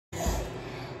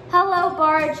Hello,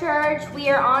 Bara Church. We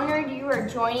are honored you are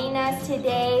joining us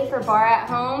today for Bara at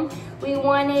Home. We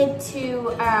wanted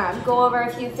to go over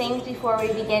a few things before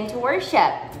we begin to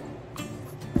worship.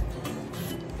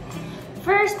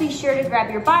 First, be sure to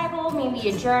grab your Bible, maybe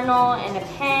a journal and a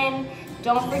pen.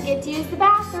 Don't forget to use the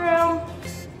bathroom.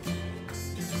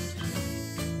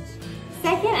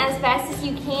 Second, as fast as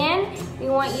you can, we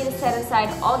want you to set aside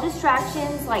all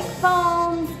distractions like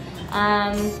phones,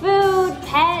 food,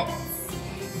 pets,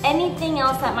 anything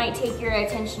else that might take your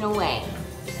attention away.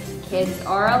 Kids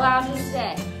are allowed to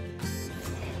stay.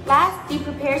 Last, be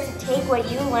prepared to take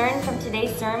what you learned from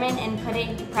today's sermon and put it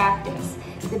into practice.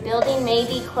 The building may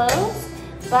be closed,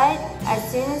 but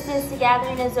as soon as this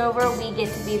gathering is over, we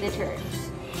get to be the church.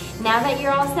 Now that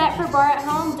you're all set for Bara at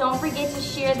Home, don't forget to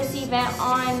share this event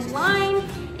online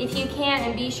if you can,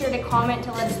 and be sure to comment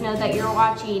to let us know that you're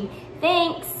watching.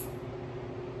 Thanks.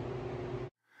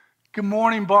 Good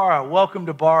morning, Bara. Welcome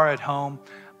to Bara at Home.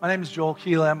 My name is Joel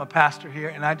Keela. I'm a pastor here,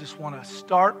 and I just want to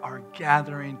start our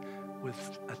gathering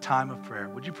with a time of prayer.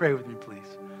 Would you pray with me,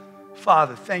 please?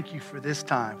 Father, thank you for this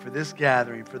time, for this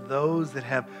gathering, for those that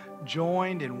have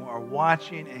joined and are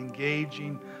watching,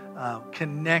 engaging,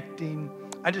 connecting.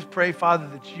 I just pray, Father,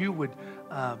 that you would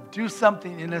do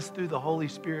something in us through the Holy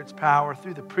Spirit's power,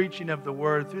 through the preaching of the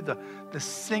word, through the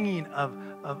singing of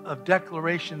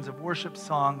declarations of worship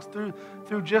songs, through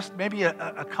just maybe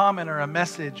a comment or a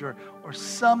message or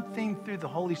something through the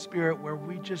Holy Spirit where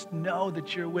we just know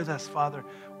that you're with us, Father.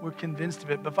 We're convinced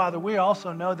of it. But Father, we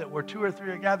also know that where two or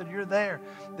three are gathered, you're there,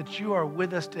 that you are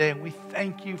with us today, and we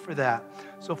thank you for that.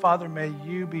 So Father, may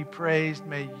you be praised,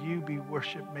 may you be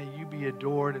worshiped, may you be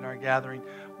adored in our gathering.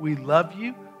 We love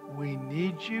you. We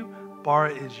need you.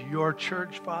 Bara is your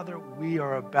church, Father. We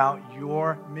are about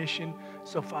your mission.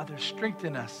 So, Father,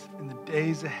 strengthen us in the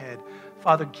days ahead.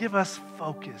 Father, give us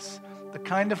focus, the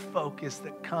kind of focus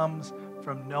that comes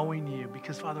from knowing you.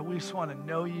 Because, Father, we just want to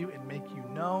know you and make you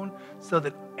known so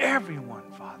that everyone,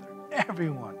 Father,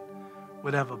 everyone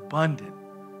would have abundant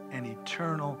and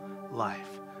eternal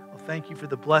life. Well, thank you for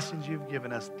the blessings you've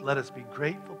given us. Let us be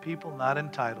grateful people, not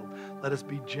entitled. Let us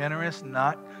be generous,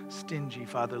 not stingy,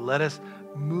 Father. Let us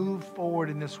move forward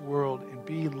in this world and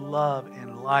be love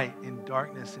and light in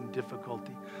darkness and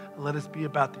difficulty. Let us be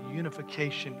about the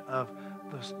unification of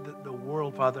the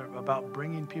world, Father, about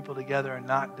bringing people together and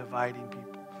not dividing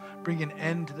people. Bring an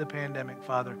end to the pandemic,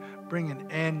 Father. Bring an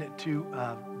end to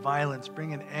violence.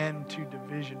 Bring an end to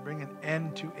division. Bring an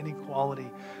end to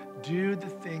inequality. Do the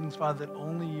things, Father, that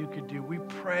only you could do. We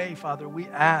pray, Father. We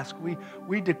ask.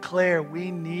 We declare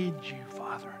we need you,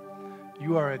 Father.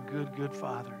 You are a good, good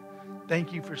Father.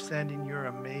 Thank you for sending your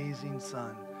amazing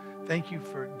Son. Thank you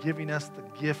for giving us the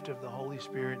gift of the Holy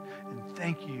Spirit. And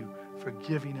thank you for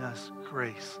giving us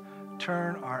grace.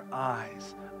 Turn our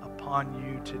eyes upon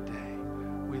you today.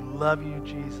 We love you,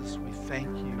 Jesus. We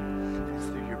thank you. It's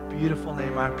through your beautiful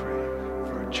name I pray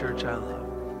for a church I love.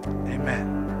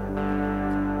 Amen.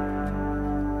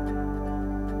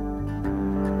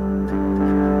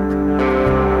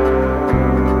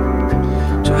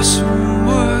 Just one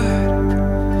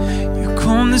word, you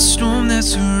calm the storm that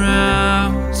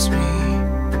surrounds me.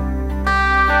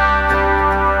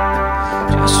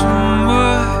 Just one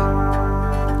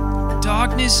word,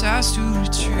 darkness has to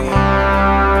retreat.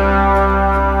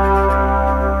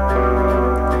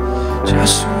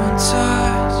 Just one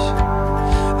touch,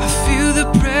 I feel the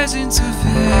presence of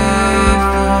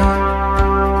heaven.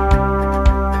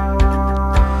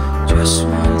 Just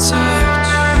one touch,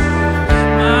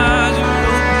 my eyes are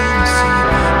open to see.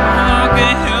 I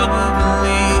can't help but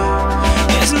believe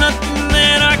there's nothing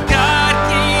that our God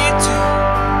can't do.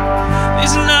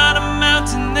 There's not a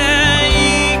mountain that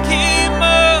He can't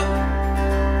move.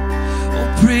 Oh,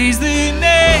 praise the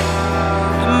name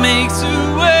that makes a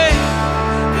way.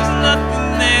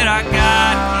 Nothing that our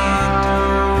God can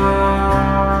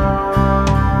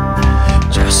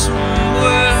do. Just one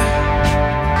word,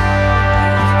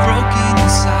 I'm broken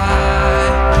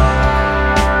inside.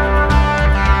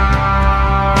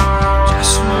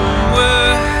 Just one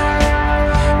word,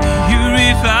 and you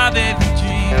revive every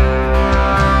dream.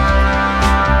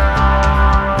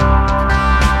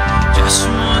 Just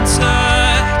one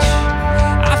touch,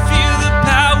 I feel the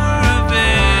power of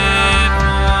heaven.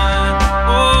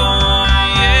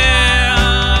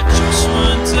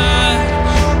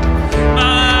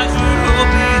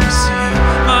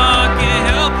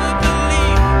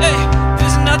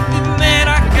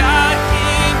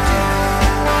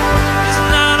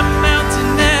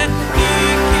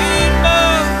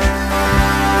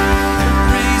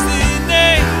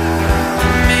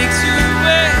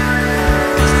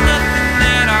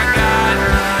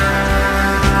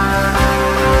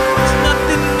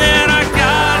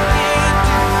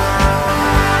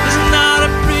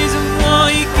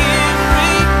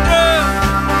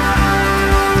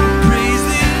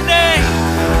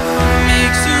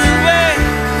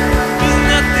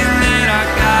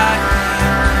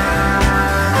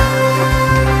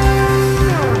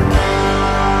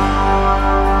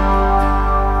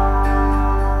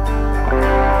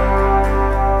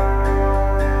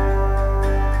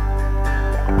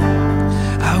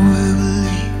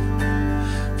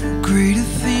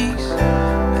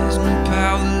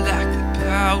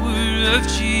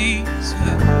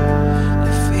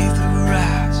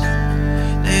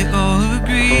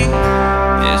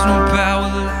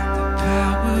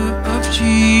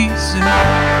 Jesus,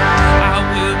 I will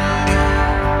believe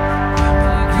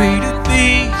greater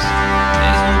things.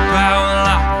 There's no power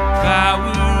like the power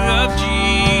of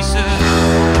Jesus.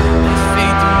 Let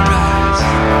faith arise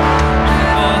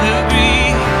and all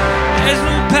agree. There's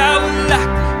no power like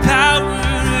the power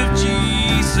of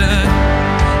Jesus.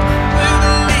 We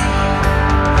believe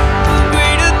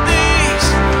greater things.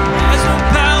 There's no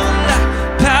power like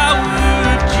the power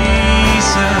of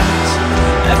Jesus.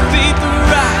 Let faith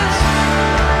arise.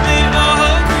 They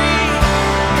all agree.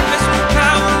 There's no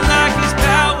power like His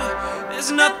power.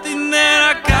 There's nothing that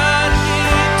our God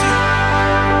can't do.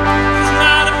 He's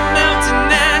not a mountain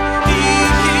that He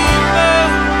can't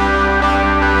move.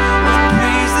 We'll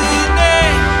praise His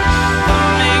name. He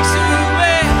makes a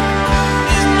way.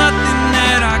 There's nothing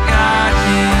that our God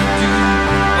can't do.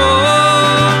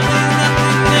 Oh, there's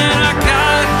nothing that our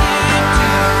God can't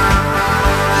do.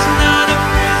 There's not a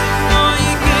prison door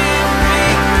He can't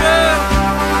break through.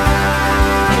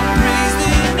 We'll praise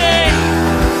His name.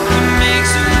 He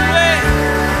makes a way.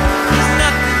 There's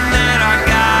nothing that our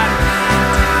God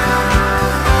can't do.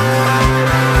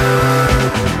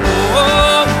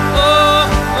 Oh, oh,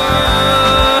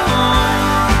 oh,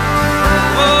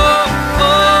 oh,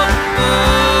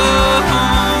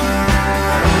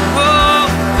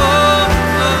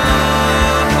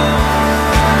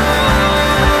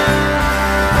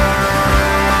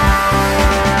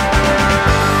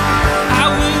 I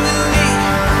will believe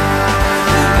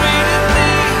greater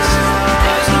things.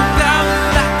 There's no power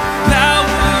like the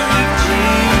power of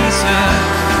Jesus.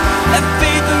 Let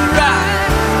faith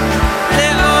arise.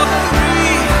 Let all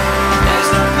agree. There's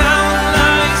no power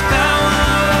like His power.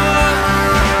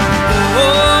 Oh,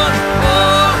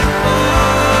 oh, oh,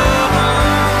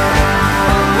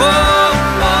 oh,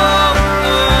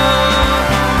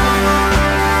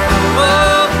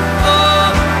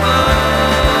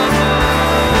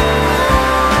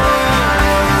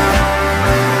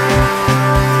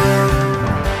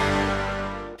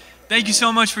 Thank you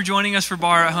so much for joining us for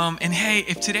Bar at Home. And hey,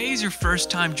 if today is your first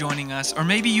time joining us, or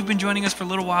maybe you've been joining us for a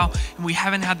little while and we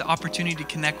haven't had the opportunity to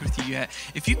connect with you yet,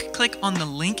 if you could click on the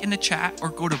link in the chat or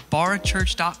go to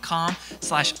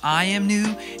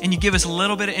barachurch.com/IamNew and you give us a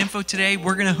little bit of info today,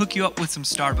 we're going to hook you up with some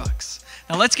Starbucks.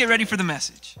 Now let's get ready for the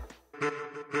message.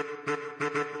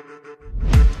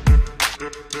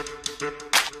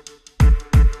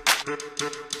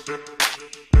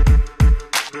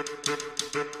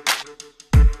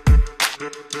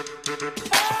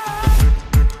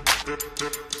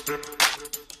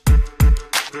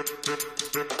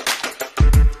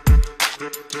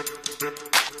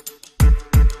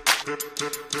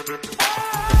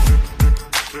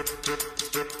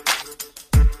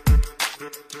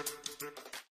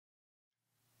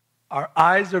 Our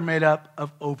eyes are made up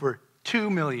of over 2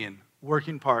 million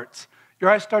working parts. Your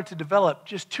eyes start to develop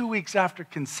just 2 weeks after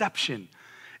conception.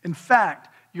 In fact,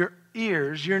 your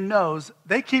ears, your nose,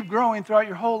 they keep growing throughout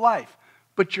your whole life.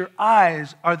 But your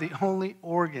eyes are the only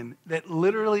organ that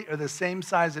literally are the same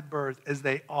size at birth as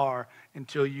they are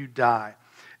until you die.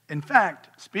 In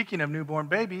fact, speaking of newborn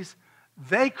babies,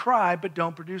 they cry but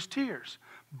don't produce tears.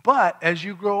 But as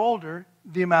you grow older,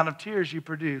 the amount of tears you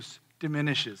produce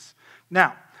diminishes.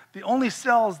 Now, the only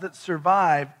cells that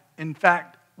survive, in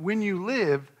fact, when you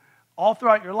live, all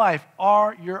throughout your life,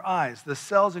 are your eyes, the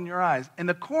cells in your eyes. And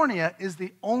the cornea is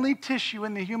the only tissue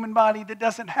in the human body that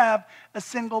doesn't have a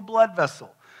single blood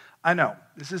vessel. I know,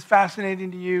 this is fascinating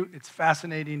to you, it's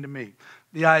fascinating to me.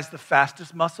 The eye is the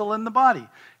fastest muscle in the body.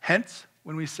 Hence,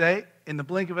 when we say in the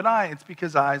blink of an eye, it's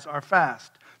because eyes are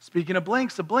fast. Speaking of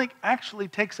blinks, a blink actually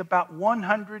takes about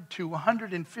 100 to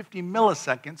 150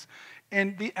 milliseconds,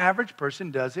 and the average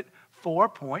person does it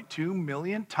 4.2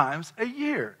 million times a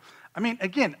year. I mean,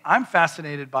 again, I'm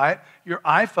fascinated by it. Your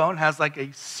iPhone has like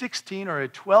a 16 or a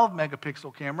 12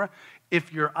 megapixel camera.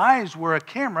 If your eyes were a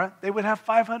camera, they would have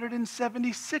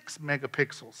 576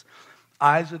 megapixels.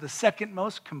 Eyes are the second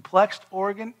most complex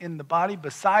organ in the body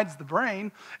besides the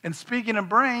brain. And speaking of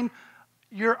brain,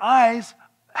 your eyes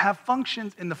have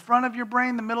functions in the front of your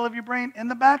brain, the middle of your brain,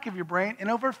 and the back of your brain. And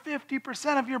over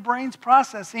 50% of your brain's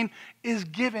processing is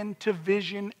given to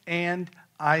vision and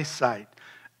eyesight.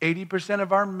 80%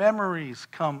 of our memories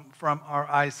come from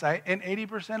our eyesight, and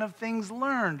 80% of things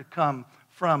learned come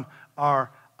from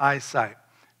our eyesight.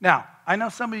 Now, I know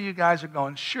some of you guys are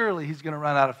going, surely he's going to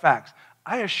run out of facts.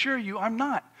 I assure you I'm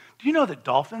not. Do you know that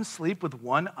dolphins sleep with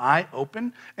one eye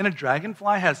open, and a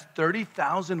dragonfly has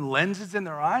 30,000 lenses in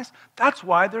their eyes? That's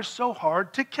why they're so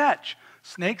hard to catch.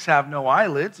 Snakes have no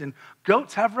eyelids, and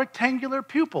goats have rectangular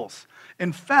pupils.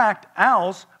 In fact,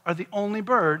 owls are the only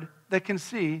bird that can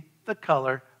see the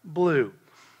color blue.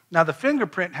 Now, the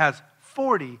fingerprint has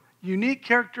 40 unique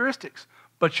characteristics.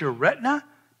 But your retina,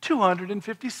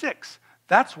 256.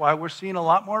 That's why we're seeing a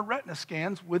lot more retina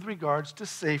scans with regards to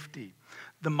safety.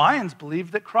 The Mayans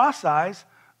believed that cross eyes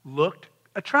looked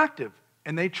attractive,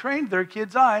 and they trained their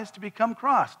kids' eyes to become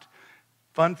crossed.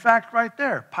 Fun fact right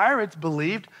there. Pirates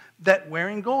believed that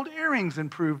wearing gold earrings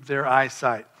improved their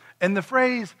eyesight. And the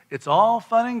phrase, "it's all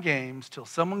fun and games till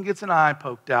someone gets an eye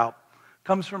poked out,"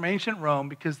 comes from ancient Rome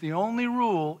because the only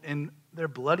rule in their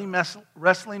bloody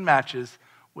wrestling matches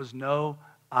was no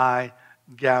eye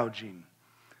gouging.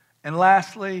 And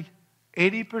lastly,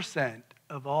 80%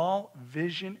 of all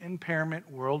vision impairment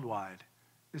worldwide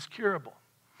is curable.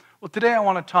 Well, today I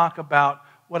want to talk about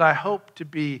what I hope to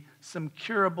be some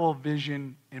curable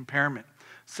vision impairment.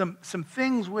 Some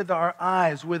things with our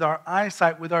eyes, with our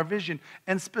eyesight, with our vision,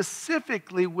 and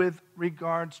specifically with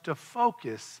regards to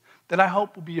focus that I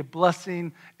hope will be a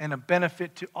blessing and a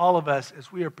benefit to all of us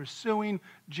as we are pursuing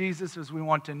Jesus, as we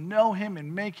want to know him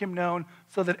and make him known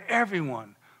so that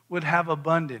everyone would have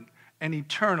abundant and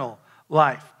eternal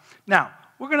life. Now,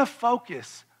 we're going to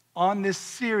focus on this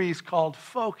series called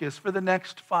Focus for the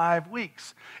next 5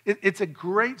 weeks. It's a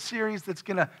great series that's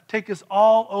going to take us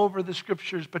all over the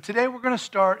scriptures, but today we're going to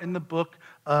start in the book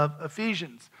of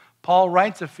Ephesians. Paul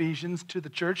writes Ephesians to the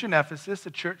church in Ephesus,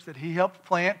 a church that he helped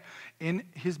plant in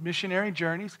his missionary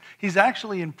journeys. He's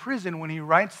actually in prison when he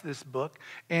writes this book,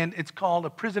 and it's called a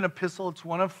prison epistle. It's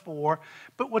one of 4.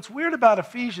 But what's weird about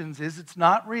Ephesians is it's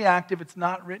not reactive. It's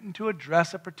not written to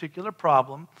address a particular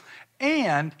problem,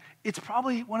 and it's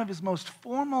probably one of his most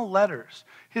formal letters.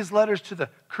 His letters to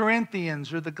the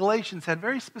Corinthians or the Galatians had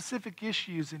very specific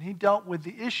issues, and he dealt with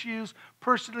the issues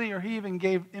personally, or he even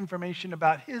gave information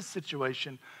about his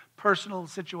situation, personal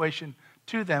situation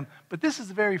to them. But this is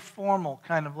a very formal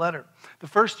kind of letter. The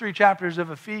first 3 chapters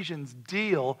of Ephesians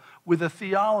deal with a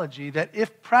theology that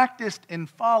if practiced and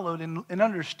followed and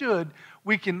understood,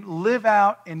 we can live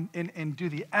out and do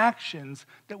the actions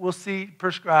that we'll see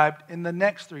prescribed in the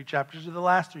next 3 chapters or the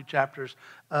last 3 chapters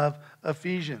of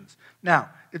Ephesians. Now,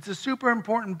 it's a super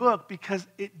important book because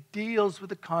it deals with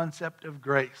the concept of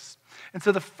grace. And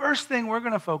so the first thing we're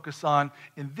going to focus on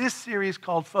in this series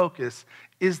called Focus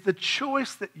is the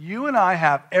choice that you and I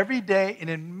have every day and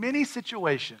in many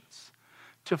situations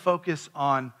to focus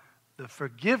on the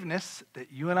forgiveness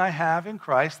that you and I have in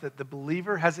Christ, that the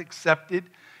believer has accepted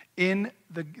in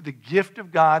the gift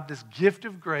of God, this gift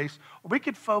of grace, or we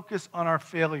could focus on our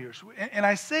failures. And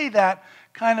I say that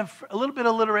kind of for a little bit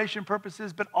of alliteration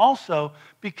purposes, but also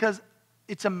because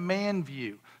it's a man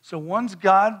view. So one's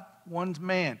God, one's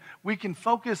man. We can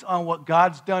focus on what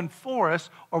God's done for us,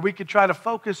 or we could try to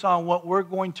focus on what we're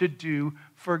going to do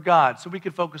for God. So we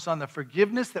could focus on the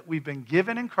forgiveness that we've been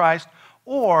given in Christ,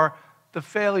 or the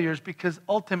failures, because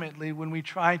ultimately when we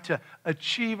try to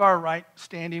achieve our right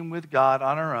standing with God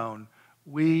on our own,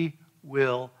 we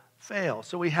will fail.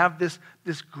 So we have this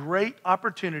great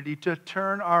opportunity to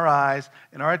turn our eyes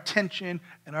and our attention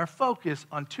and our focus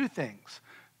on 2 things: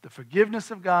 the forgiveness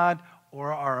of God,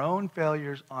 or our own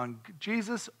failures, on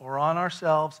Jesus or on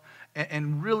ourselves.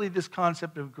 And really this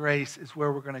concept of grace is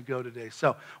where we're going to go today.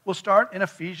 So we'll start in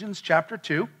Ephesians chapter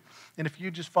 2. And if you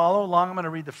just follow along, I'm going to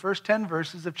read the first 10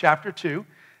 verses of chapter 2.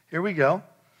 Here we go.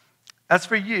 "As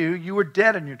for you, you were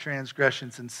dead in your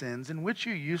transgressions and sins, in which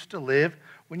you used to live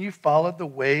when you followed the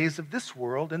ways of this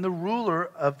world and the ruler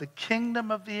of the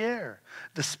kingdom of the air,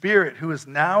 the spirit who is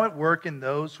now at work in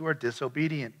those who are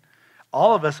disobedient.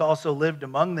 All of us also lived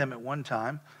among them at one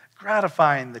time,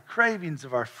 gratifying the cravings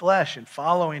of our flesh and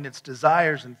following its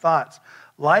desires and thoughts.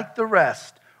 Like the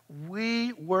rest,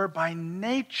 we were by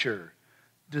nature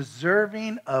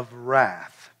deserving of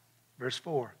wrath." Verse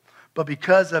 4. "But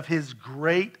because of his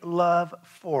great love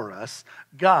for us,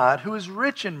 God, who is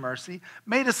rich in mercy,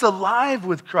 made us alive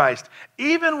with Christ,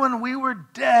 even when we were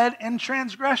dead in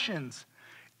transgressions.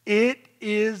 It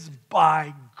is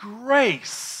by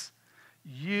grace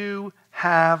you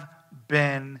have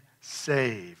been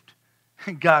saved.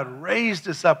 God raised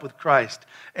us up with Christ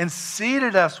and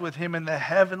seated us with him in the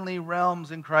heavenly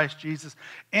realms in Christ Jesus,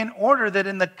 in order that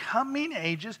in the coming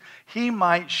ages he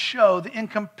might show the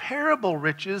incomparable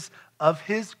riches of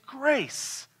his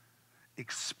grace,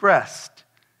 expressed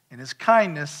in his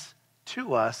kindness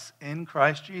to us in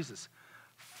Christ Jesus.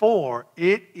 For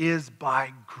it is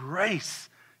by grace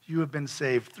you have been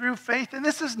saved through faith, and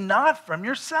this is not from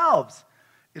yourselves.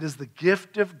 It is the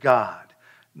gift of God,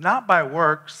 not by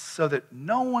works, so that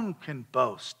no one can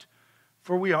boast.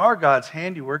 For we are God's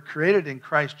handiwork, created in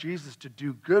Christ Jesus to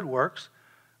do good works,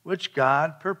 which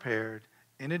God prepared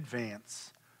in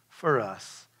advance for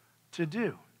us to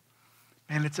do."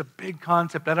 And it's a big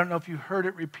concept. I don't know if you heard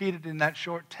it repeated in that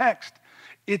short text.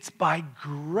 It's by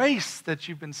grace that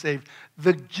you've been saved.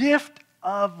 The gift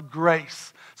of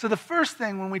grace. So the first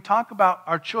thing when we talk about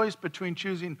our choice between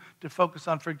choosing to focus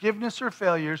on forgiveness or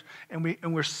failures, and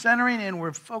we're centering in,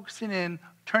 we're focusing in,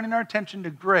 turning our attention to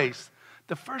grace,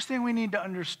 the first thing we need to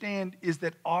understand is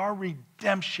that our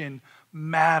redemption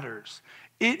matters.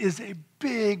 It is a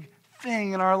big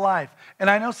thing in our life. And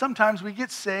I know sometimes we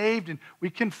get saved and we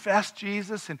confess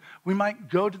Jesus and we might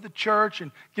go to the church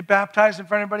and get baptized in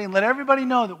front of everybody and let everybody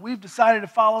know that we've decided to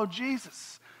follow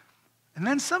Jesus. And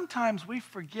then sometimes we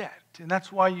forget. And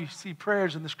that's why you see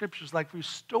prayers in the scriptures like,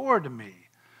 restore to me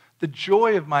the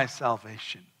joy of my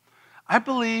salvation. I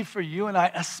believe for you and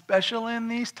I, especially in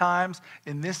these times,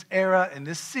 in this era, in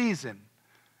this season,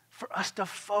 for us to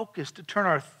focus, to turn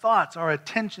our thoughts, our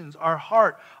attentions, our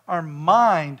heart, our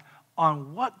mind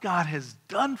on what God has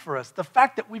done for us. The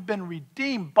fact that we've been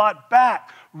redeemed, bought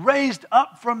back, raised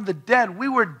up from the dead. We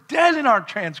were dead in our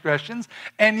transgressions,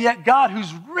 and yet God,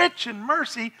 who's rich in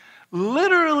mercy,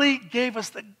 literally gave us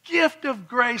the gift of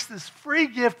grace, this free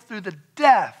gift through the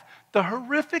death, the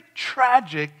horrific,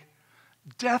 tragic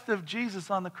death of Jesus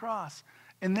on the cross.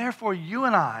 And therefore, you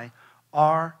and I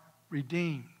are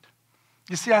redeemed.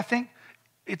 You see, I think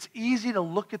it's easy to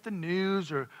look at the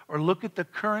news or look at the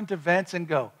current events and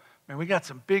go, man, we got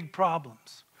some big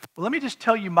problems. But let me just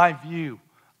tell you my view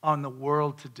on the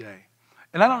world today.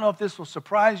 And I don't know if this will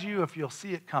surprise you, if you'll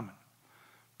see it coming.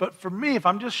 But for me, if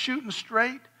I'm just shooting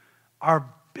straight, our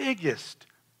biggest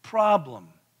problem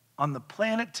on the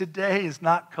planet today is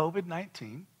not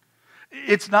COVID-19.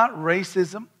 It's not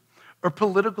racism or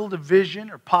political division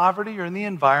or poverty or in the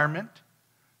environment.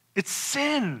 It's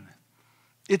sin.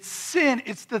 It's sin.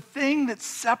 It's the thing that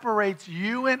separates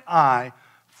you and I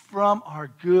from our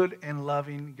good and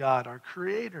loving God, our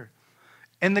Creator.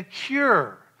 And the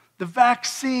cure, the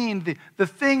vaccine, the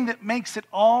thing that makes it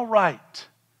all right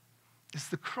is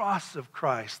the cross of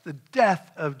Christ, the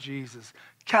death of Jesus,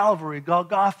 Calvary,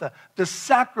 Golgotha, the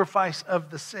sacrifice of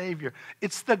the Savior.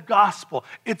 It's the gospel.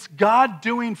 It's God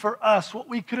doing for us what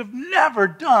we could have never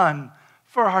done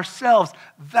for ourselves.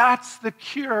 That's the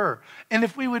cure. And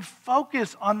if we would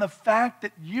focus on the fact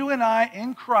that you and I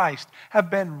in Christ have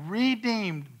been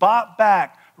redeemed, bought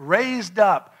back, raised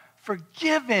up,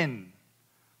 forgiven,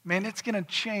 man, it's going to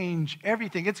change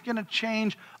everything. It's going to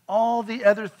change all the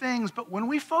other things. But when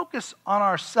we focus on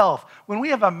ourselves, when we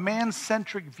have a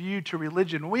man-centric view to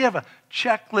religion, when we have a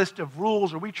checklist of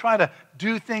rules, or we try to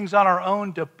do things on our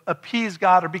own to appease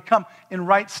God or become in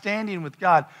right standing with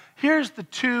God, here's the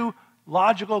two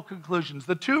logical conclusions,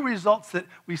 the two results that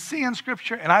we see in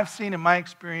Scripture and I've seen in my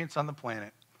experience on the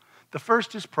planet. The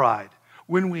first is pride.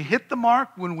 When we hit the mark,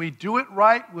 when we do it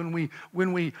right, when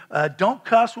we don't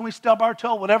cuss, when we stub our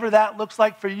toe, whatever that looks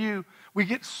like for you, we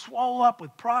get swollen up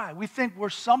with pride. We think we're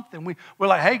something. We're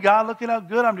like, hey, God, look at how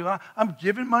good I'm doing. I'm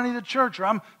giving money to church, or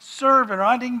I'm serving, or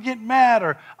I didn't get mad,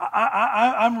 or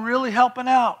I'm really helping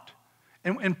out.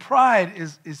 And pride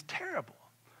is terrible.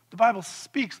 The Bible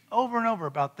speaks over and over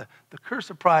about the curse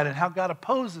of pride and how God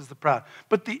opposes the proud.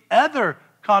 But the other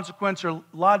consequence or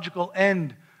logical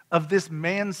end of this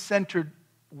man-centered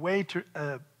way to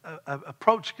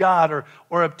approach God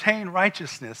or obtain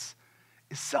righteousness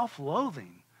is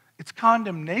self-loathing. It's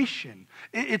condemnation.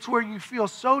 It's where you feel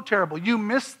so terrible. You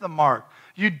miss the mark.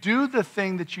 You do the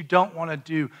thing that you don't want to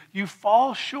do. You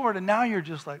fall short, and now you're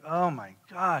just like, oh my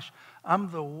gosh, I'm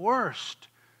the worst.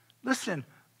 Listen,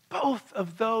 both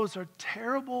of those are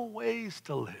terrible ways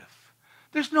to live.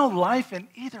 There's no life in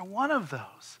either one of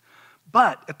those.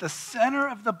 But at the center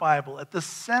of the Bible, at the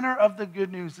center of the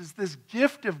good news is this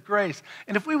gift of grace.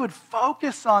 And if we would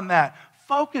focus on that,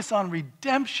 focus on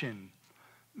redemption,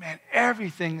 man,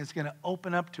 everything is going to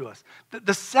open up to us.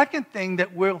 The second thing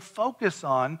that we'll focus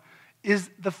on is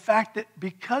the fact that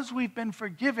because we've been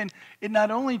forgiven, it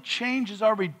not only changes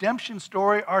our redemption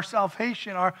story, our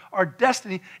salvation, our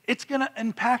destiny, it's going to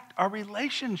impact our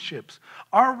relationships.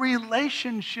 Our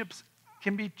relationships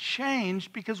can be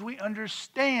changed because we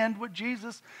understand what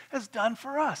Jesus has done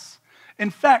for us.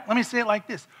 In fact, let me say it like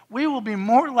this. We will be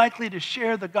more likely to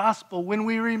share the gospel when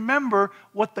we remember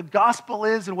what the gospel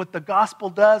is and what the gospel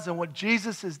does and what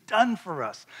Jesus has done for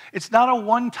us. It's not a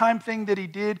one-time thing that he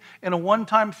did and a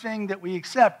one-time thing that we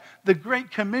accept. The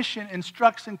Great Commission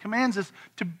instructs and commands us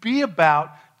to be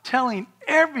about telling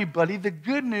everybody the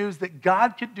good news that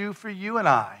God could do for you and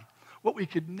I, what we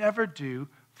could never do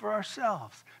for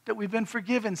ourselves, that we've been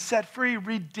forgiven, set free,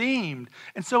 redeemed.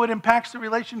 And so it impacts the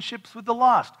relationships with the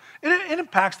lost. It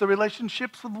impacts the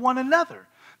relationships with one another.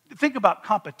 Think about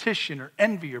competition or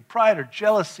envy or pride or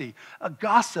jealousy,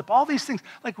 gossip, all these things.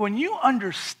 Like when you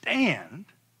understand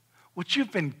what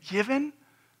you've been given,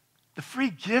 the free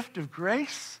gift of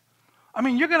grace. I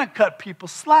mean, you're going to cut people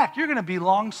slack. You're going to be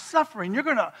long-suffering.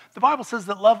 The Bible says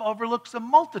that love overlooks a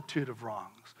multitude of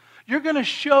wrongs. You're going to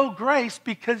show grace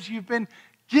because you've been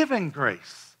given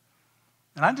grace.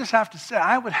 And I just have to say,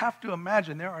 I would have to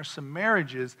imagine there are some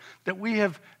marriages that we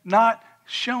have not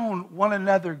shown one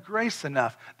another grace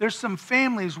enough. There's some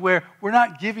families where we're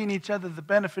not giving each other the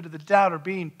benefit of the doubt or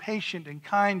being patient and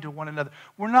kind to one another.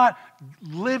 We're not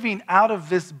living out of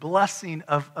this blessing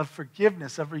of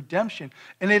forgiveness, of redemption,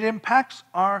 and it impacts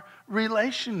our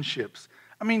relationships.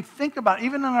 I mean, think about it.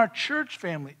 Even in our church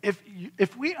family,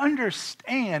 if we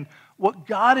understand what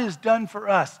God has done for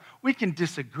us, we can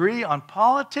disagree on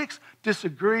politics,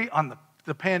 disagree on the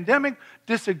pandemic,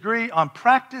 disagree on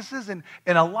practices and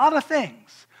a lot of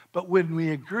things. But when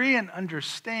we agree and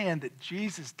understand that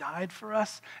Jesus died for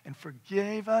us and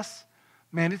forgave us,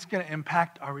 man, it's going to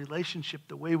impact our relationship,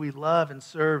 the way we love and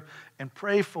serve and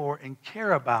pray for and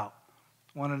care about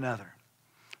one another.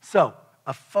 So,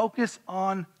 a focus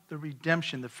on the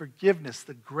redemption, the forgiveness,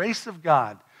 the grace of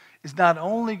God is not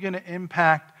only going to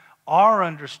impact our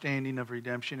understanding of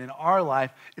redemption in our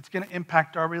life, it's going to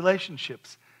impact our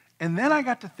relationships. And then I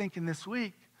got to thinking this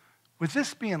week, with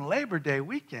this being Labor Day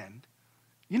weekend,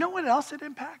 you know what else it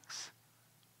impacts?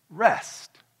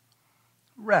 Rest.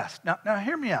 Rest. Now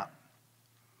hear me out.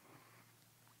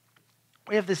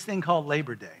 We have this thing called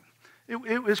Labor Day.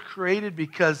 It was created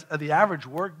because the average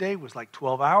work day was like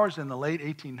 12 hours in the late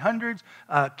 1800s.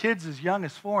 Kids as young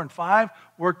as 4 and 5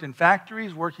 worked in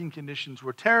factories. Working conditions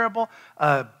were terrible.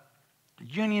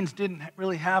 Unions didn't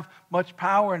really have much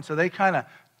power, and so they kind of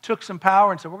took some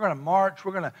power and said, we're going to march,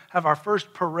 we're going to have our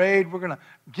first parade, we're going to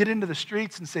get into the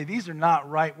streets and say, these are not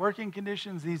right working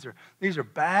conditions, these are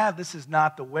bad, this is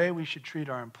not the way we should treat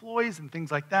our employees and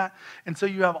things like that. And so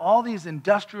you have all these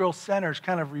industrial centers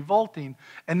kind of revolting,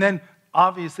 and then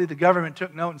obviously the government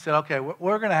took note and said, okay,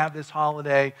 we're going to have this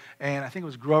holiday, and I think it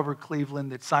was Grover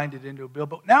Cleveland that signed it into a bill,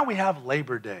 but now we have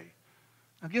Labor Day.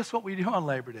 Now guess what we do on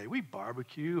Labor Day? We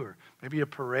barbecue or maybe a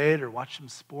parade or watch some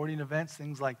sporting events,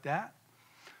 things like that.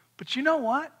 But you know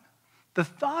what? The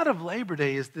thought of Labor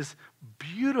Day is this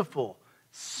beautiful,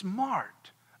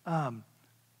 smart,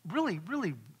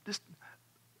 really just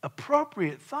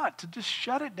appropriate thought to just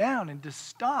shut it down and to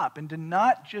stop and to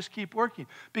not just keep working.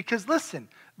 Because listen,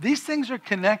 these things are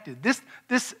connected.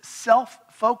 This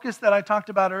self-focus that I talked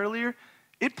about earlier,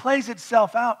 it plays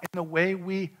itself out in the way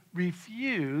we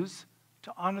refuse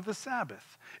to honor the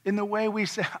Sabbath. In the way we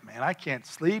say, oh, man, I can't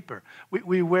sleep, or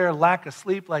we wear lack of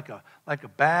sleep like a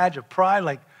badge of pride,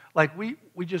 like we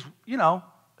just,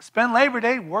 spend Labor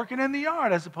Day working in the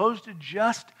yard as opposed to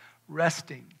just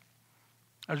resting.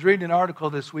 I was reading an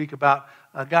article this week about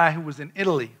a guy who was in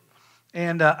Italy,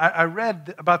 and I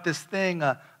read about this thing,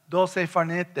 dolce far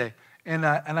niente, and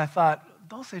I thought,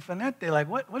 dolce far niente, like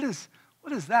what is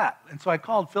that? And so I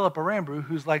called Philip Aramburu,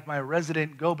 who's like my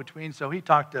resident go-between, so he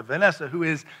talked to Vanessa, who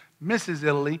is Mrs.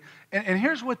 Italy, and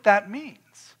here's what that means.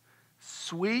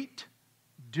 Sweet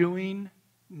doing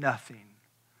nothing.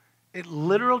 Its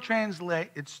literal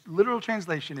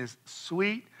translation is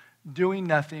sweet doing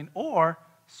nothing or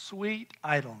sweet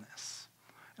idleness.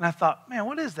 And I thought, man,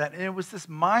 what is that? And it was this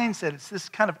mindset, it's this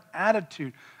kind of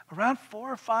attitude. Around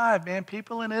 4 or 5, man,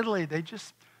 people in Italy, they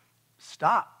just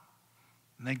stop.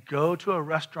 And they go to a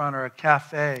restaurant or a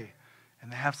cafe,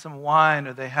 and they have some wine,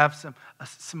 or they have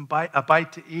a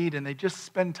bite to eat, and they just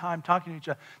spend time talking to each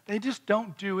other. They just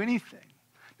don't do anything.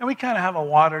 Now, we kind of have a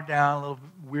watered-down, a little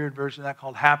weird version of that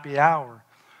called happy hour.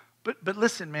 But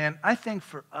listen, man, I think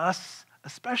for us,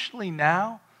 especially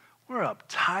now, we're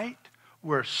uptight,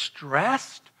 we're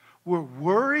stressed, we're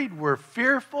worried, we're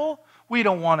fearful. We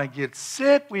don't want to get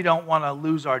sick. We don't want to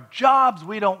lose our jobs.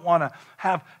 We don't want to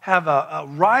have a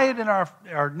riot in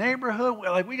our neighborhood.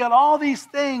 Like, we got all these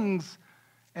things,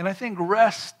 and I think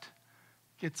rest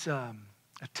gets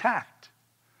attacked.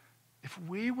 If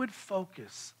we would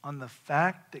focus on the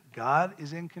fact that God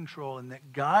is in control and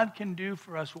that God can do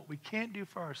for us what we can't do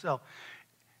for ourselves,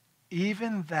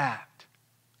 even that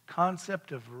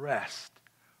concept of rest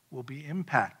will be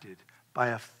impacted by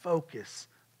a focus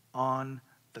on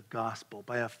the gospel,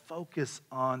 by a focus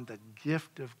on the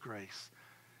gift of grace.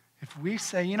 If we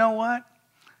say, you know what?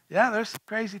 Yeah, there's some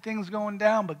crazy things going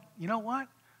down, but you know what?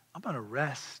 I'm going to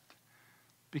rest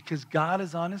because God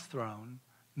is on his throne.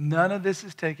 None of this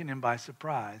is taking him by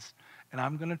surprise, and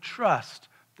I'm going to trust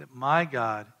that my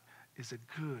God is a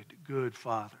good, good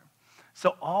Father.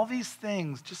 So all these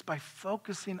things, just by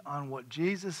focusing on what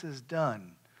Jesus has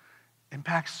done,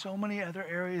 impacts so many other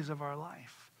areas of our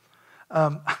life. I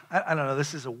don't know,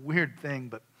 this is a weird thing,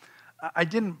 but I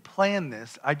didn't plan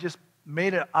this. I just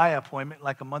made an eye appointment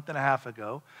like a month and a half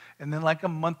ago. And then like a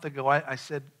month ago, I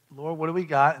said, Lord, what do we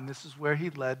got? And this is where he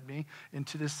led me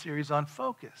into this series on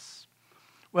focus.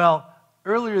 Well,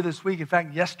 earlier this week, in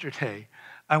fact, yesterday,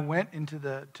 I went into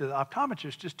the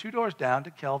optometrist just 2 doors down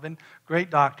to Kelvin. Great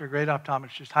doctor, great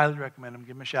optometrist. Highly recommend him.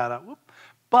 Give him a shout out. Whoop.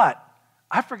 But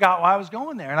I forgot why I was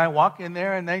going there. And I walk in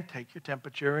there, and they take your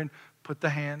temperature and put the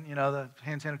hand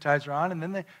sanitizer on. And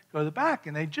then they go to the back,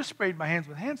 and they just sprayed my hands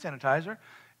with hand sanitizer.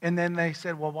 And then they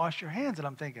said, well, wash your hands. And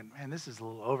I'm thinking, man, this is a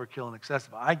little overkill and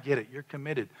excessive. I get it. You're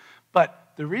committed.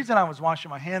 But the reason I was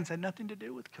washing my hands had nothing to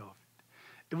do with COVID.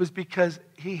 It was because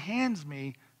he hands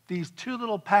me these 2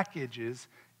 little packages,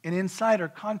 and inside are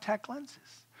contact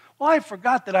lenses. Well, I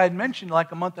forgot that I had mentioned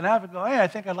like a month and a half ago, hey, I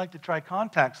think I'd like to try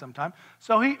contacts sometime.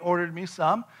 So he ordered me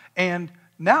some, and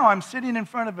now I'm sitting in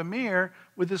front of a mirror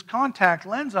with this contact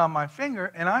lens on my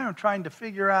finger, and I am trying to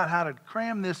figure out how to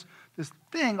cram this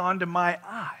thing onto my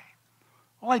eye.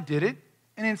 Well, I did it,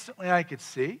 and instantly I could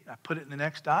see. I put it in the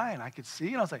next eye, and I could see,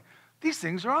 and I was like, these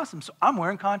things are awesome. So I'm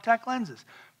wearing contact lenses.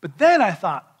 But then I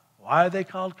thought, why are they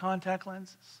called contact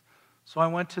lenses? So I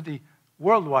went to the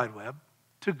World Wide Web,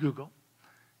 to Google.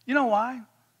 You know why?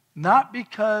 Not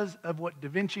because of what Da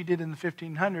Vinci did in the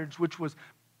 1500s, which was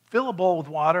fill a bowl with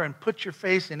water and put your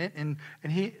face in it. And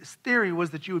his theory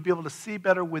was that you would be able to see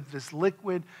better with this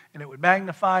liquid, and it would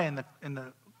magnify, and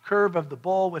the curve of the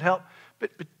bowl would help.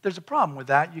 But there's a problem with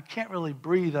that. You can't really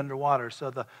breathe underwater.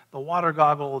 So the water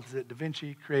goggles that Da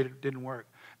Vinci created didn't work.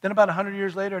 Then about 100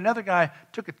 years later, another guy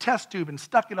took a test tube and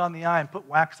stuck it on the eye and put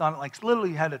wax on it, like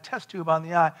literally had a test tube on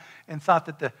the eye, and thought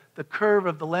that the curve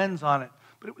of the lens on it,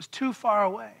 but it was too far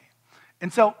away.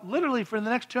 And so literally for the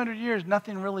next 200 years,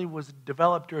 nothing really was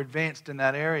developed or advanced in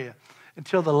that area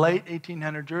until the late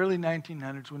 1800s, early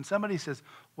 1900s, when somebody says,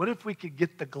 what if we could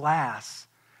get the glass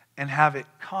and have it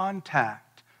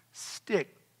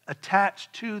stick,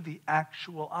 attached to the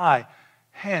actual eye,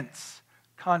 hence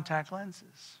contact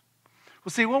lenses.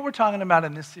 Well, see, what we're talking about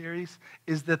in this series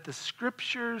is that the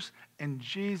scriptures and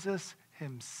Jesus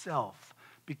himself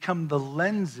become the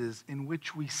lenses in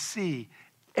which we see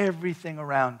everything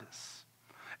around us.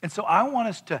 And so I want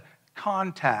us to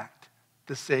contact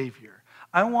the Savior.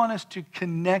 I want us to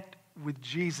connect with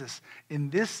Jesus in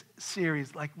this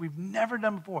series like we've never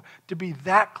done before, to be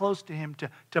that close to him,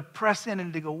 to press in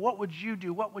and to go, what would you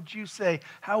do? What would you say?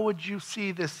 How would you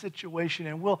see this situation?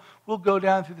 And we'll go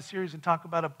down through the series and talk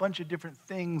about a bunch of different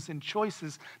things and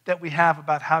choices that we have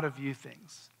about how to view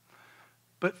things.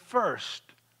 But first,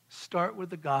 start with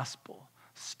the gospel.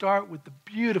 Start with the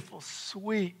beautiful,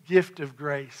 sweet gift of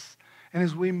grace. And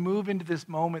as we move into this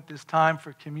moment, this time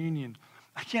for communion,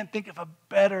 I can't think of a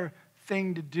better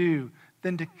thing to do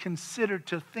than to consider,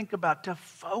 to think about, to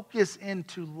focus in,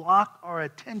 to lock our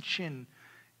attention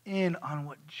in on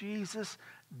what Jesus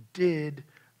did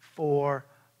for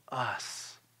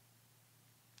us.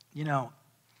 You know,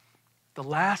 the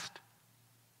last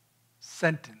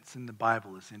sentence in the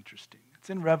Bible is interesting. It's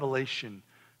in Revelation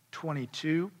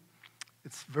 22.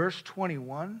 It's verse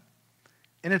 21,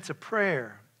 and it's a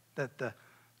prayer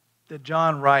that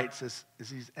John writes as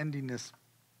he's ending this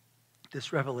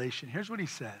revelation. Here's what he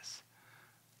says.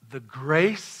 The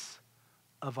grace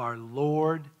of our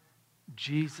Lord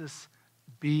Jesus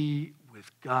be with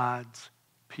God's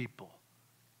people.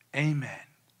 Amen.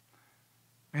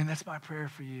 Man, that's my prayer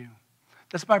for you.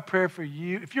 That's my prayer for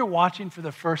you. If you're watching for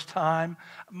the first time,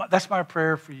 that's my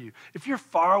prayer for you. If you're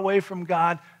far away from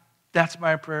God, that's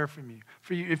my prayer for you.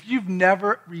 If you've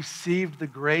never received the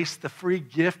grace, the free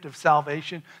gift of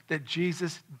salvation that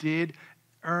Jesus did,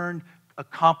 earned,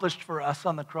 accomplished for us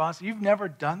on the cross, you've never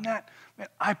done that, man,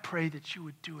 I pray that you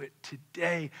would do it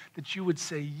today, that you would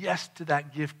say yes to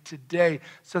that gift today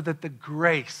so that the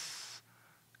grace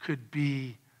could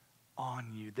be on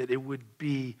you, that it would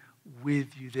be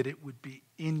with you, that it would be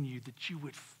in you, that you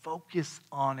would focus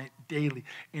on it daily,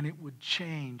 and it would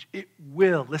change. It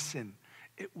will, listen,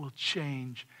 it will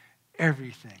change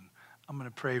everything. I'm going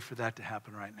to pray for that to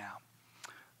happen right now.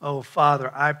 Oh,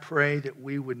 Father, I pray that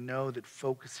we would know that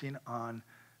focusing on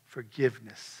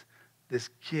forgiveness, this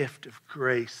gift of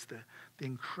grace, the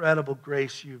incredible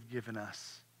grace you've given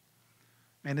us,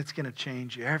 man, it's going to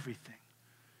change everything.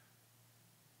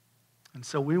 And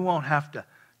so we won't have to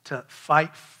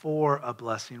fight for a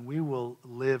blessing. We will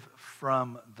live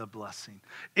from the blessing.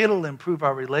 It'll improve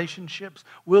our relationships.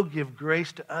 We'll give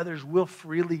grace to others. We'll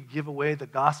freely give away the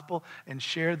gospel and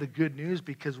share the good news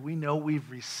because we know we've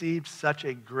received such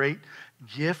a great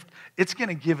gift. It's going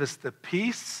to give us the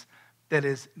peace that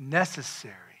is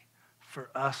necessary for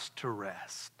us to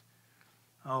rest.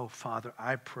 Oh, Father,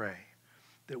 I pray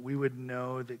that we would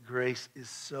know that grace is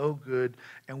so good,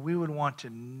 and we would want to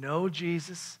know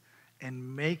Jesus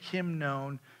and make him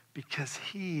known because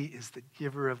he is the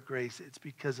giver of grace. It's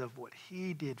because of what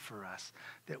he did for us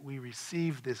that we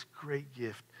receive this great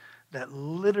gift that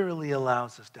literally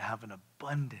allows us to have an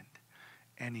abundant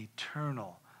and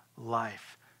eternal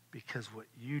life because what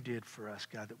you did for us,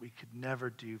 God, that we could never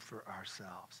do for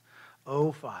ourselves.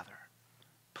 Oh, Father,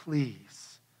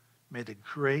 please, may the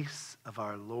grace of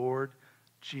our Lord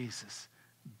Jesus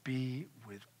be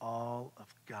with all of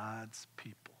God's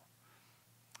people.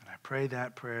 And I pray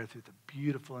that prayer through the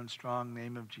beautiful and strong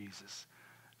name of Jesus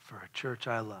for a church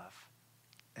I love.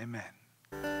 Amen.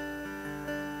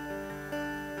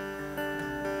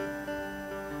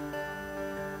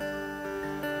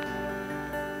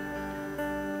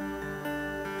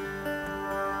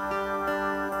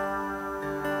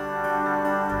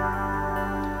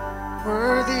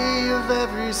 Worthy of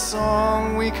every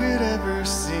song we could ever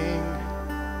sing,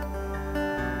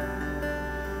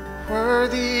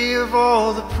 worthy of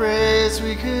all the praise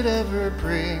we could ever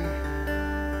bring,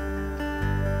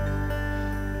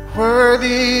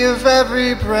 worthy of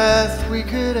every breath we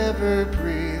could ever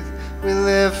breathe. We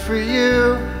live for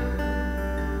you.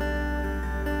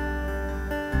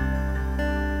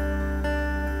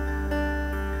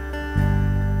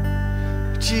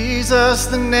 Jesus,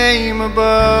 the name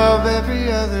above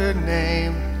every other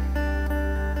name.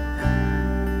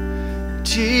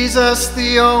 Jesus,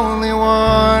 the only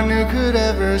one who could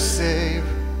ever save.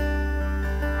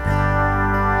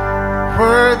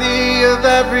 Worthy of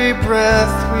every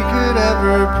breath we could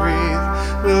ever breathe.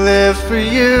 We live for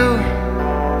you.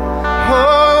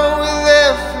 Oh, we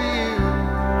live for you.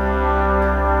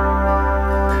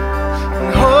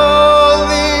 And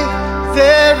holy,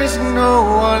 there is no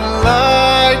one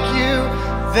like you.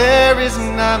 There is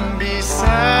none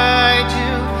beside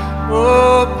you.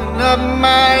 Open up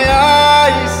my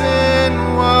eyes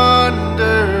in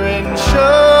wonder and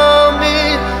show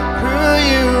me who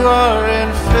you are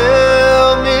and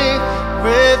fill me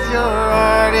with your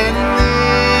heart and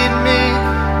lead me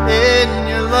in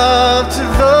your love to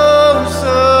those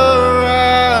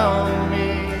around me.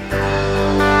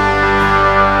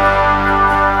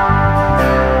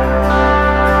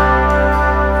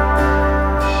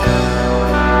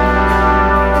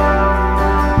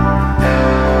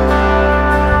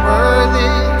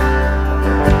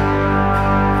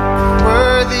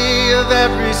 Worthy of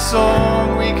every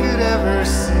song we could ever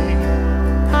sing,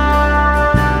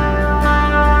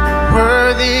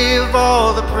 worthy of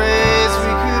all the praise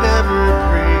we could ever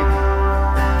bring,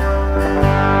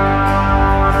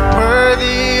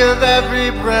 worthy of every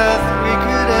breath we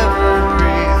could ever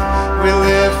breathe. We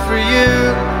live for you.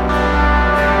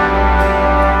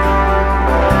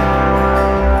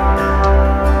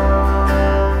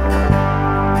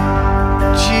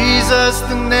 Jesus,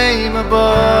 the name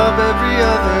above every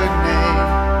other name.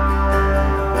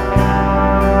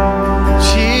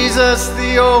 Jesus,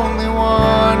 the only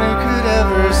one who could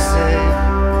ever save.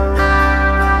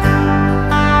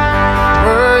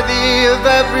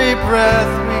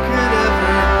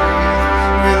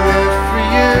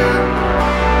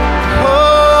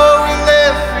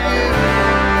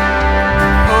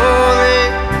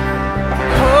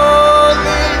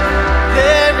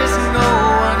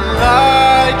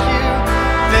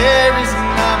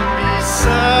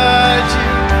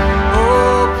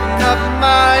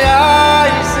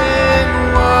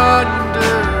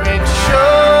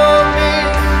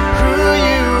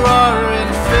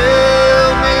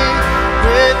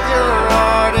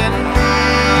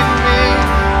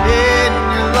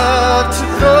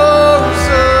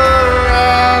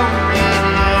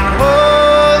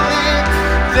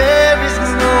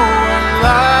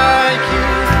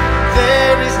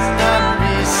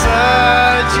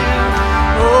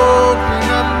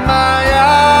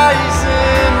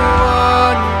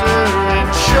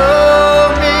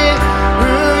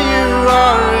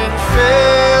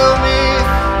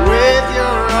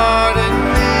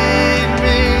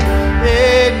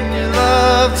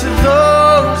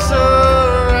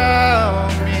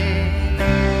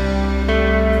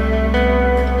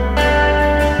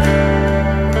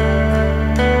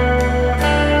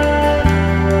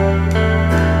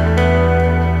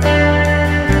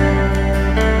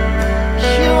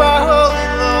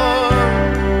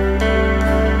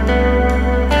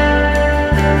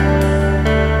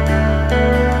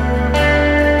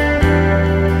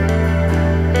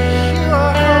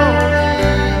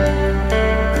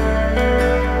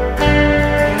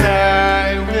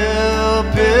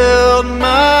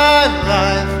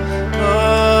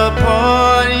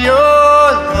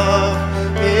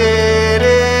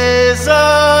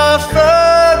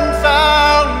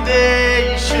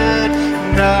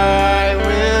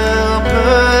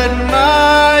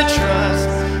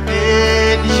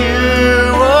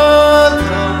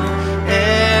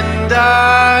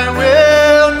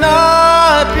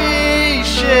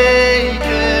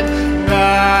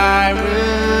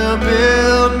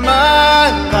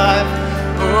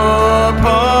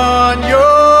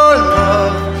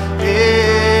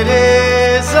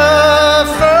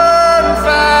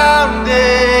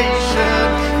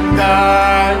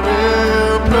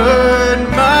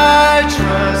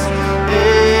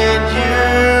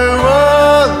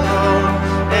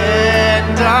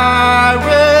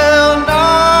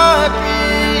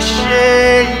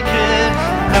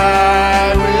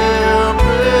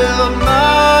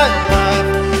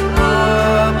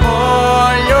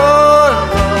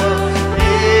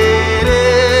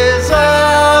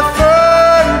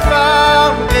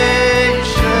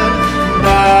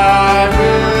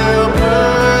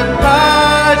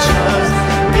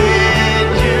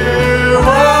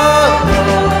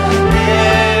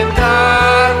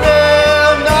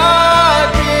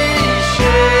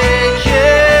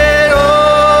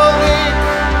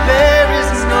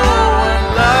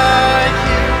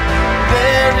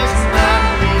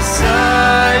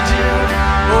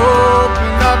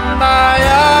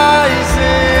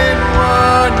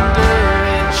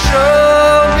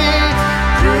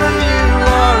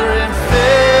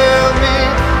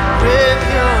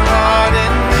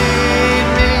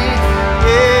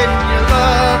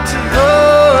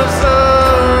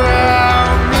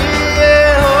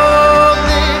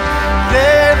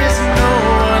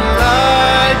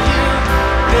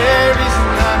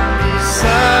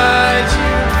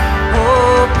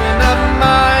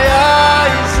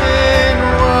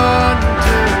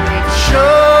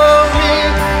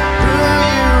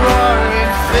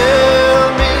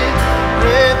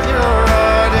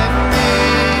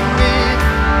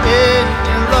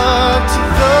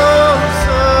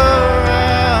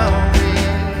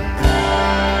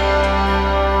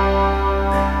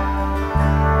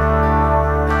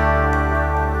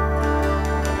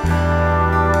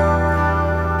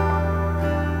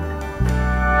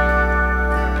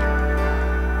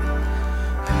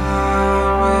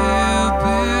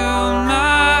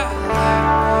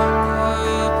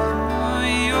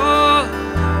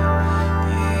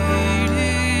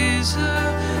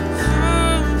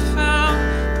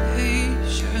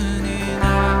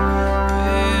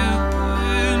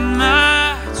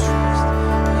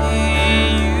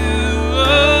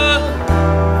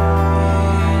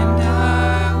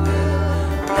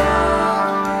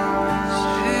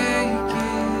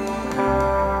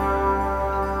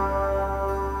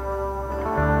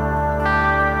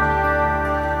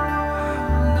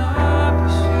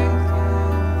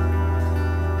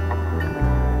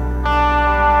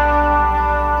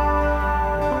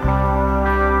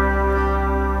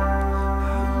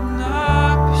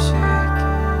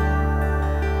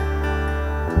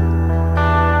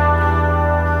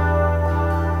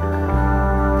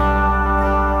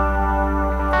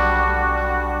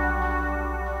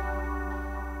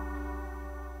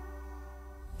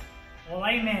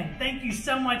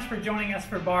 for joining us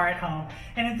for Bar at Home.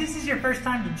 And if this is your first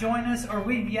time to join us or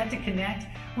we've yet to connect,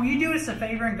 will you do us a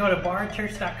favor and go to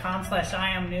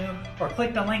barachurch.com/IamNew or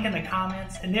click the link in the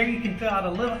comments, and there you can fill out a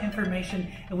little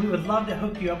information, and we would love to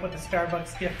hook you up with a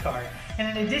Starbucks gift card.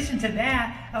 And in addition to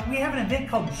that, we have an event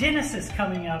called Genesis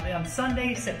coming up on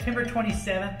Sunday, September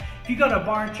 27th. If you go to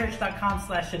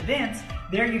barachurch.com/events,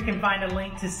 there you can find a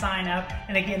link to sign up.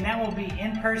 And again, that will be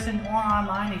in person or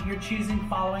online if you're choosing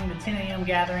following the 10 a.m.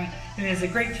 gathering. And it is a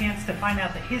great chance to find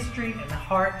out the history and the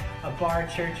heart of Bara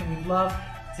Church, and we'd love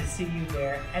to see you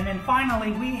there. And then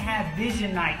finally, we have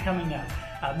Vision Night coming up.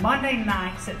 Monday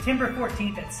night, September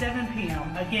 14th at 7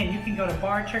 p.m. Again, you can go to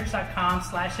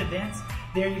barachurch.com/events.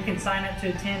 There you can sign up to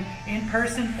attend in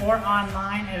person or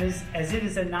online, as it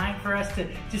is a night for us to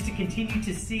continue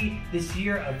to see this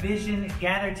year of vision,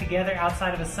 gather together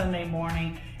outside of a Sunday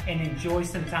morning and enjoy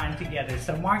some time together.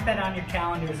 So mark that on your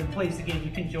calendars, and please, again, you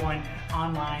can join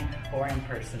online or in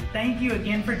person. Thank you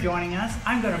again for joining us.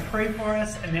 I'm going to pray for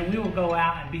us, and then we will go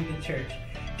out and be the church.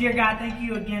 Dear God, thank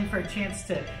you again for a chance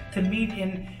to meet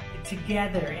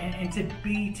together and to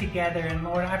be together. And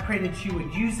Lord, I pray that you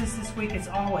would use us this week as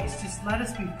always. Just let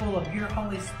us be full of your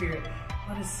Holy Spirit.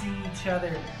 Let us see each other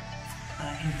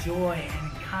in joy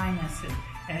and in kindness,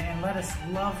 and let us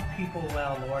love people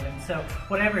well, Lord. And so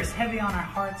whatever is heavy on our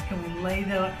hearts, can we lay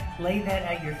that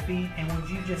at your feet, and would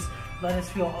you just let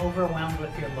us feel overwhelmed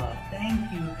with your love.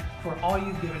 Thank you for all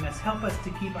you've given us. Help us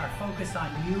to keep our focus on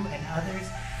you and others.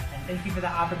 And thank you for the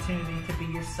opportunity to be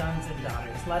your sons and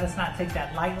daughters. Let us not take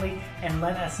that lightly, and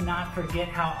let us not forget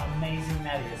how amazing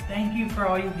that is. Thank you for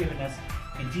all you've given us.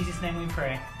 In Jesus' name we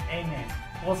pray. Amen.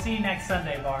 We'll see you next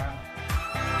Sunday, Bara.